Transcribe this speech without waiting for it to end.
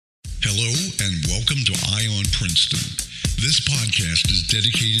Hello and welcome to Eye on Princeton. This podcast is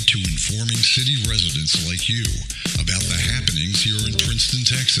dedicated to informing city residents like you about the happenings here in Princeton,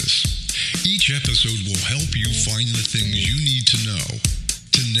 Texas. Each episode will help you find the things you need to know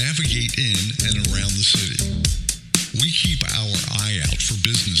to navigate in and around the city. We keep our eye out for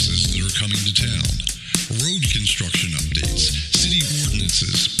businesses that are coming to town, road construction updates, city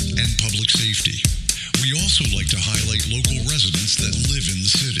ordinances, and public safety. We also like to highlight local residents that live in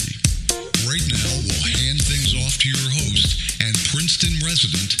the city. Right now, we'll hand things off to your host and Princeton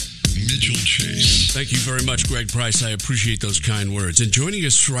resident, Mitchell Chase. Thank you very much, Greg Price. I appreciate those kind words. And joining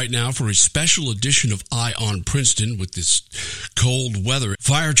us right now for a special edition of Eye on Princeton with this cold weather,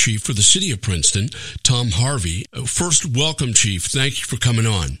 Fire Chief for the City of Princeton, Tom Harvey. First, welcome, Chief. Thank you for coming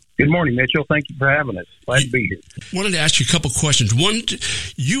on. Good morning, Mitchell. Thank you for having us. Glad to be here. Wanted to ask you a couple questions. One,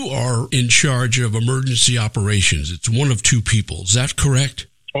 you are in charge of emergency operations. It's one of two people. Is that correct?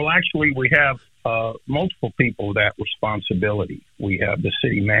 Well, actually, we have multiple people with that responsibility. We have the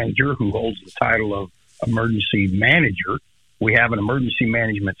city manager who holds the title of emergency manager. We have an emergency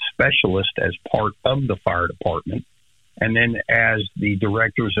management specialist as part of the fire department. And then as the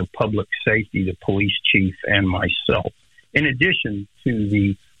directors of public safety, the police chief and myself. In addition to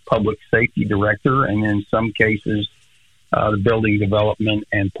the public safety director, and in some cases, the building development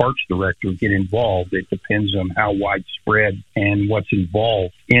and parks director get involved. It depends on how widespread and what's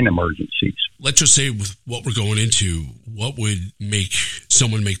involved in emergencies. Let's just say with what we're going into, what would make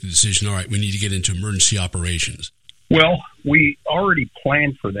someone make the decision, all right, we need to get into emergency operations? Well, we already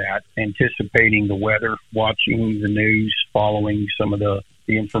planned for that, anticipating the weather, watching the news, following some of the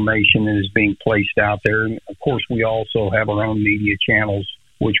information that is being placed out there. And of course, we also have our own media channels,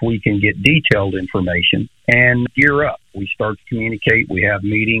 which we can get detailed information and gear up. We start to communicate. We have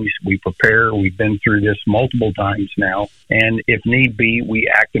meetings. We prepare. We've been through this multiple times now. And if need be, we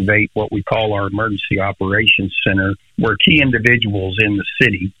activate what we call our Emergency Operations Center, where key individuals in the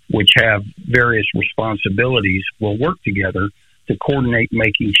city, which have various responsibilities, will work together to coordinate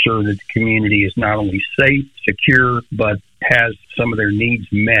making sure that the community is not only safe, secure, but has some of their needs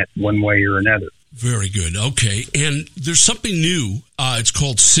met one way or another. Very good. Okay. And there's something new. It's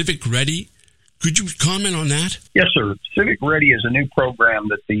called Civic Ready. Could you comment on that? Yes, sir. Civic Ready is a new program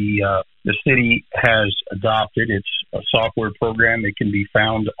that the city has adopted. It's a software program. It can be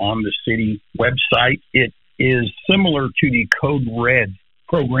found on the city website. It is similar to the Code Red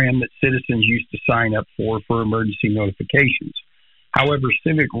program that citizens used to sign up for emergency notifications. However,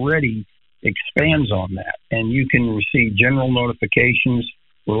 Civic Ready expands on that, and you can receive general notifications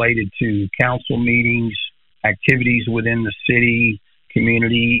related to council meetings, activities within the city,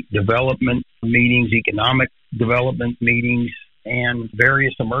 community development meetings, economic development meetings, and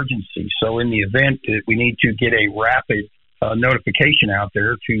various emergencies. So in the event that we need to get a rapid notification out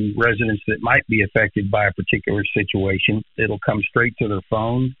there to residents that might be affected by a particular situation, it'll come straight to their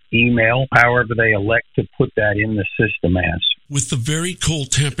phone, email, however they elect to put that in the system as. With the very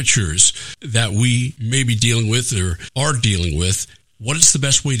cold temperatures that we may be dealing with or are dealing with, what is the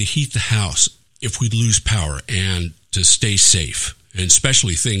best way to heat the house if we lose power and to stay safe, and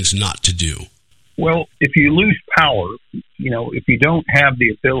especially things not to do? Well, if you lose power, if you don't have the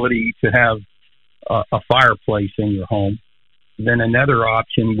ability to have a fireplace in your home, then another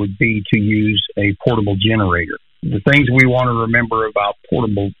option would be to use a portable generator. The things we want to remember about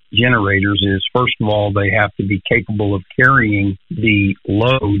portable generators is, first of all, they have to be capable of carrying the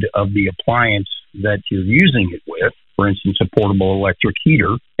load of the appliance that you're using it with, for instance, a portable electric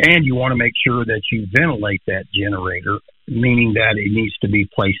heater, and you want to make sure that you ventilate that generator, meaning that it needs to be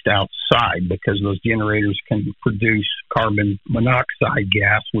placed outside because those generators can produce carbon monoxide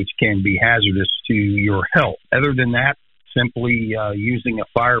gas, which can be hazardous to your health. Other than that, simply using a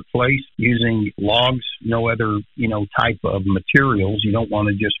fireplace, using logs, no other, type of materials. You don't want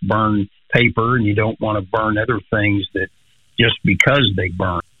to just burn paper, and you don't want to burn other things that just because they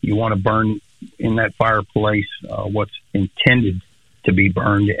burn. You want to burn in that fireplace what's intended to be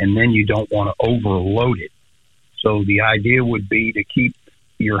burned, and then you don't want to overload it. So the idea would be to keep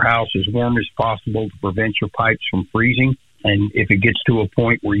your house as warm as possible to prevent your pipes from freezing. And if it gets to a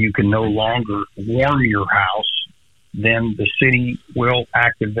point where you can no longer warm your house, then the city will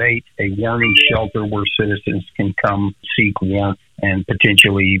activate a warming shelter where citizens can come seek warmth and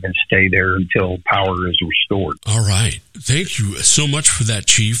potentially even stay there until power is restored. All right. Thank you so much for that,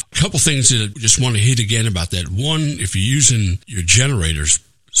 Chief. A couple things that I just want to hit again about that. One, if you're using your generators,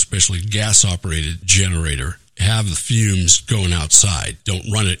 especially gas-operated generator, have the fumes going outside.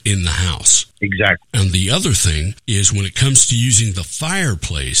 Don't run it in the house. Exactly. And the other thing is when it comes to using the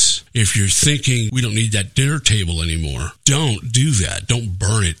fireplace, if you're thinking we don't need that dinner table anymore, don't do that. Don't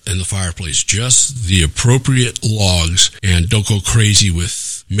burn it in the fireplace. Just the appropriate logs, and don't go crazy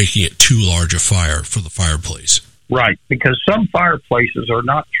with making it too large a fire for the fireplace. Right, because some fireplaces are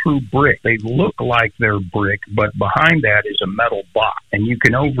not true brick. They look like they're brick, but behind that is a metal box, and you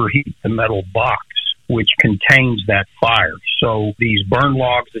can overheat the metal box, which contains that fire. So these burn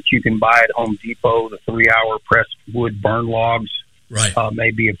logs that you can buy at Home Depot, the 3-hour pressed wood burn logs, right,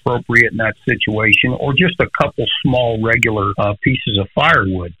 may be appropriate in that situation, or just a couple small regular pieces of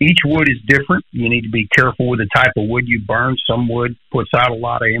firewood. Each wood is different. You need to be careful with the type of wood you burn. Some wood puts out a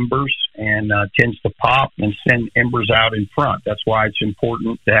lot of embers and tends to pop and send embers out in front. That's why it's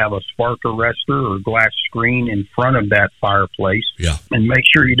important to have a spark arrestor or glass screen in front of that fireplace. Yeah. And make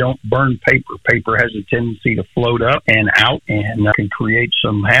sure you don't burn paper. Paper has a tendency to float up and out and can create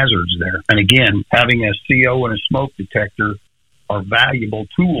some hazards there. And again, having a CO and a smoke detector are valuable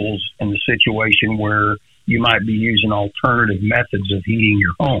tools in the situation where you might be using alternative methods of heating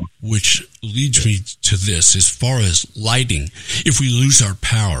your home. Which leads me to this, as far as lighting. If we lose our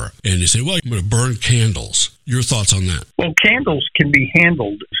power and you say, well, I'm going to burn candles, your thoughts on that? Well, candles can be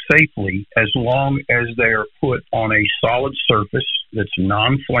handled safely as long as they are put on a solid surface that's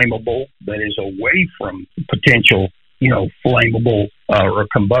non-flammable, that is away from potential flammable or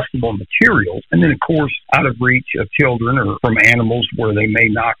combustible materials. And then, of course, out of reach of children or from animals where they may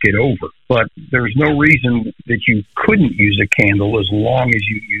knock it over. But there's no reason that you couldn't use a candle as long as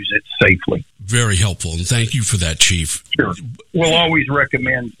you use it safely. Very helpful, and thank you for that, Chief. Sure. We'll always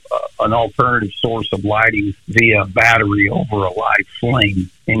recommend an alternative source of lighting via battery over a live flame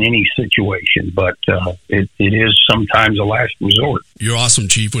in any situation, but it is sometimes a last resort. You're awesome,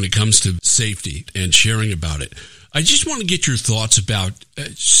 Chief, when it comes to safety and sharing about it. I just want to get your thoughts about,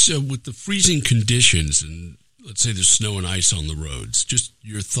 so with the freezing conditions and let's say there's snow and ice on the roads, just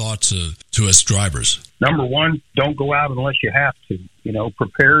your thoughts to us drivers. Number one, don't go out unless you have to.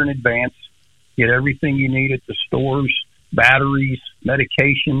 Prepare in advance. Get everything you need at the stores, batteries,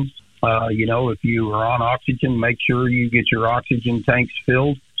 medications. If you are on oxygen, make sure you get your oxygen tanks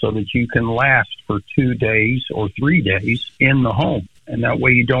filled so that you can last for 2 days or 3 days in the home. And that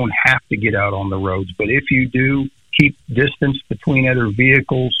way you don't have to get out on the roads. But if you do, keep distance between other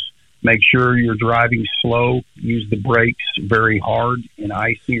vehicles. Make sure you're driving slow. Use the brakes very hard in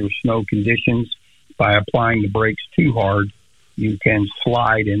icy or snow conditions. By applying the brakes too hard, you can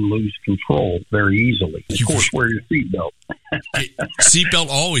slide and lose control very easily. Of course, wear your seatbelt. Seatbelt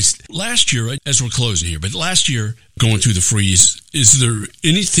always. Last year, as we're closing here, but last year, going through the freeze, is there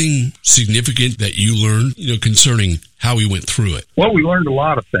anything significant that you learned, concerning how we went through it? Well, we learned a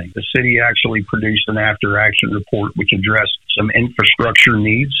lot of things. The city actually produced an after-action report which addressed some infrastructure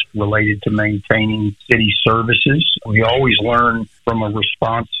needs related to maintaining city services. We always learn from a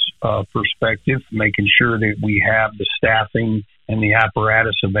response perspective, making sure that we have the staffing and the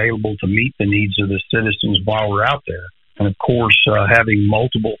apparatus available to meet the needs of the citizens while we're out there. And, of course, having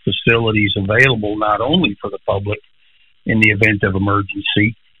multiple facilities available not only for the public in the event of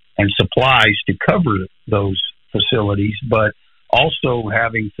emergency and supplies to cover those facilities, but also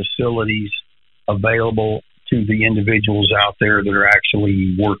having facilities available to the individuals out there that are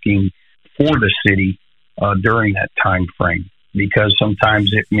actually working for the city during that time frame. Because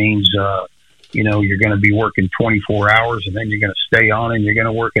sometimes it means, you're going to be working 24 hours and then you're going to stay on and you're going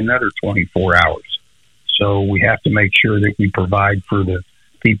to work another 24 hours. So we have to make sure that we provide for the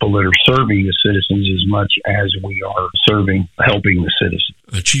people that are serving the citizens as much as we are helping the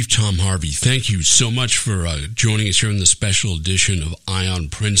citizens. Chief Tom Harvey, thank you so much for joining us here in the special edition of Eye on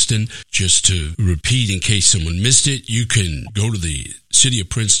Princeton. Just to repeat, in case someone missed it, you can go to the City of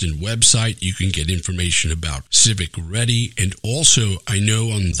Princeton website. You can get information about Civic Ready, and also I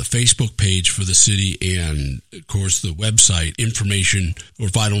know on the Facebook page for the city and, of course, the website, information or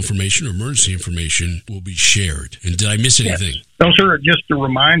vital information or emergency information will be shared. And did I miss anything? Yes. No, sir. Just a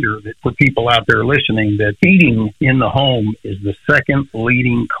reminder that for people out there listening, that heating in the home is the second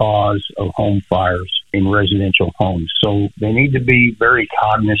leading cause of home fires in residential homes. So they need to be very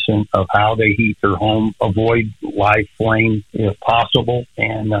cognizant of how they heat their home, avoid live flame if possible,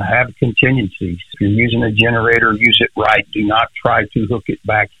 and have contingencies. If you're using a generator, use it right. Do not try to hook it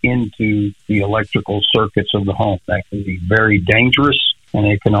back into the electrical circuits of the home. That can be very dangerous, and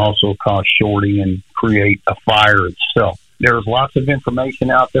it can also cause shorting and create a fire itself. There's lots of information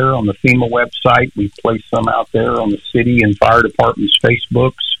out there on the FEMA website. We've placed some out there on the city and fire department's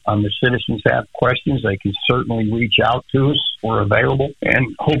Facebooks. The citizens have questions, they can certainly reach out to us. We're available,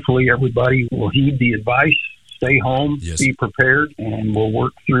 and hopefully everybody will heed the advice, stay home, be prepared, and we'll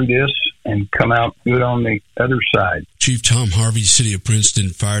work through this and come out good on the other side. Chief Tom Harvey, City of Princeton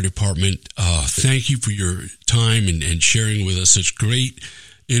Fire Department, thank you for your time and sharing with us such great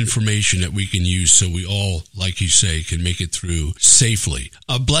information that we can use so we all, like you say, can make it through safely.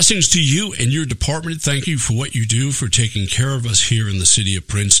 Blessings to you and your department. Thank you for what you do for taking care of us here in the city of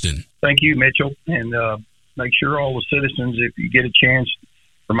Princeton. Thank you, Mitchell. And make sure all the citizens, if you get a chance,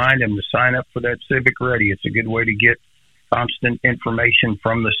 remind them to sign up for that Civic Ready. It's a good way to get constant information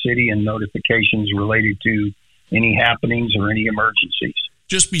from the city and notifications related to any happenings or any emergencies.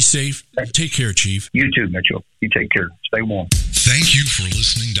 Just be safe. Take care, Chief. You too, Mitchell. You take care. Stay warm. Thank you for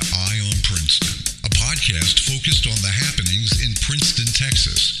listening to Eye on Princeton, a podcast focused on the happenings in Princeton,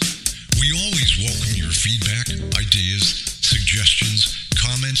 Texas. We always welcome your feedback, ideas, suggestions,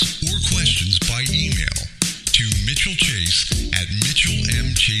 comments, or questions by email to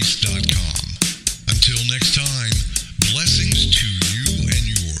mitchellchase@mitchellmchase.com. Until next time, blessings to you and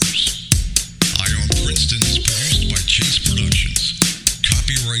yours. Eye on Princeton is produced by Chase Productions.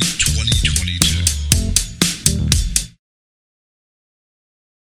 Copyright